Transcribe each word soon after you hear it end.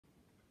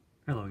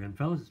Hello again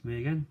fellas, it's me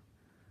again.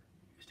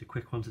 Just a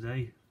quick one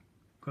today.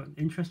 Got an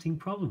interesting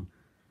problem.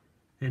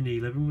 In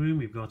the living room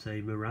we've got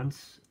a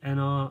Marantz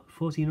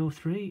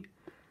NR1403.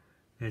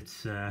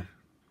 It's not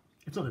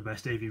the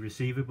best AV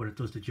receiver, but it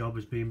does the job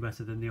as being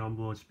better than the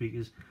onboard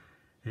speakers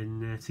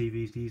in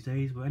TVs these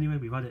days. But anyway,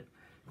 we've had it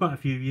quite a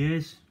few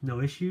years,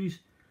 no issues,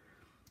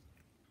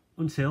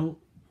 until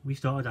we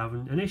started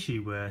having an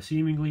issue where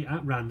seemingly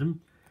at random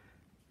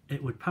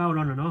it would power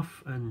on and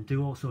off and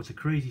do all sorts of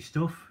crazy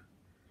stuff.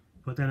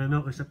 But then I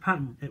noticed a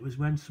pattern. It was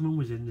when someone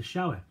was in the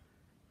shower.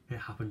 It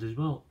happened as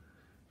well.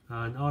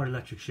 And our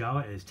electric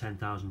shower is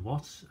 10,000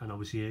 watts, and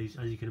obviously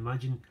as you can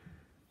imagine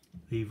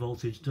the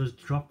voltage does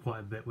drop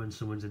quite a bit when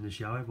someone's in the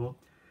shower, but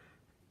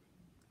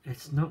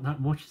it's not that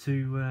much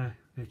to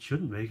it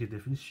shouldn't make a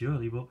difference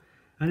surely. But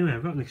anyway,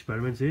 I've got an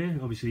experiment here,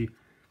 obviously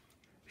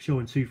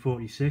showing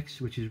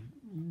 246, which is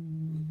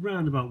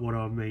round about what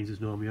our mains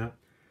is normally at.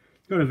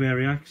 Got a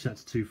Variac set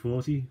to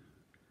 240,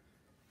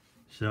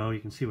 so you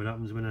can see what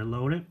happens when I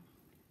lower it.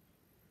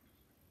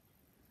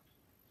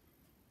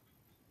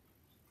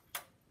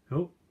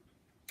 Oh,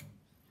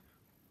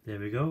 there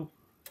we go.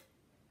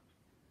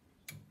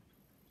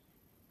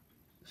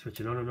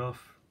 Switching on and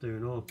off,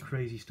 doing all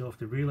crazy stuff.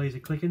 The relays are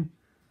clicking,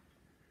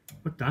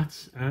 but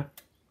that's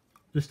at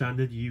the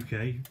standard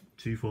UK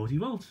 240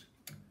 volts.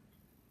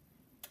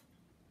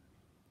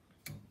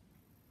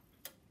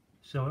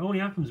 So it only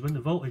happens when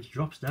the voltage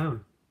drops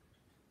down,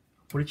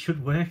 but it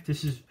should work.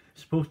 This is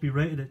supposed to be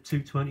rated at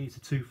 220 to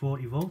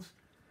 240 volts.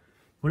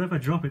 But if I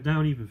drop it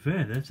down even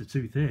further to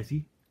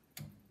 230,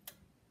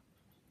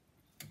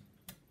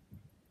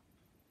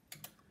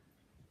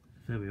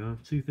 there we are,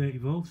 230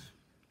 volts.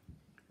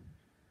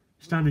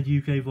 Standard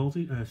UK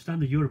voltage,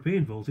 standard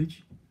European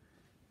voltage.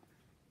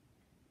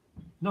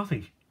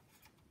 Nothing.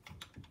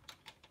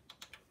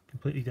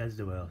 Completely dead as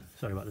the world.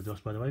 Sorry about the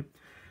dust, by the way.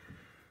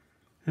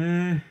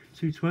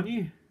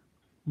 220,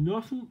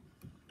 nothing.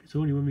 It's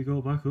only when we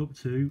go back up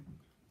to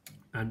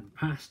and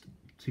past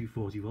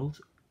 240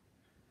 volts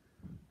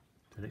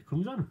that it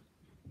comes on.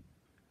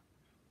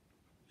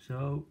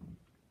 So,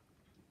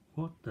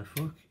 what the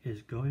fuck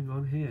is going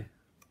on here?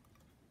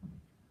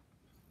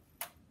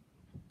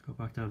 Go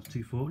back down to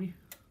 240.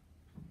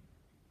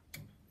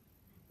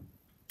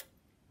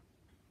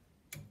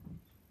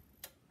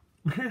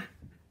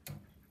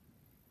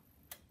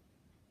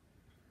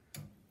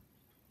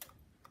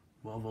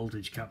 What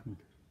voltage, Captain?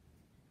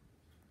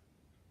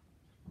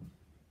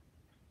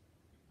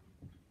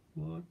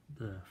 What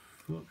the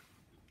fuck?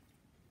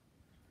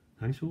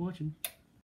 Thanks for watching.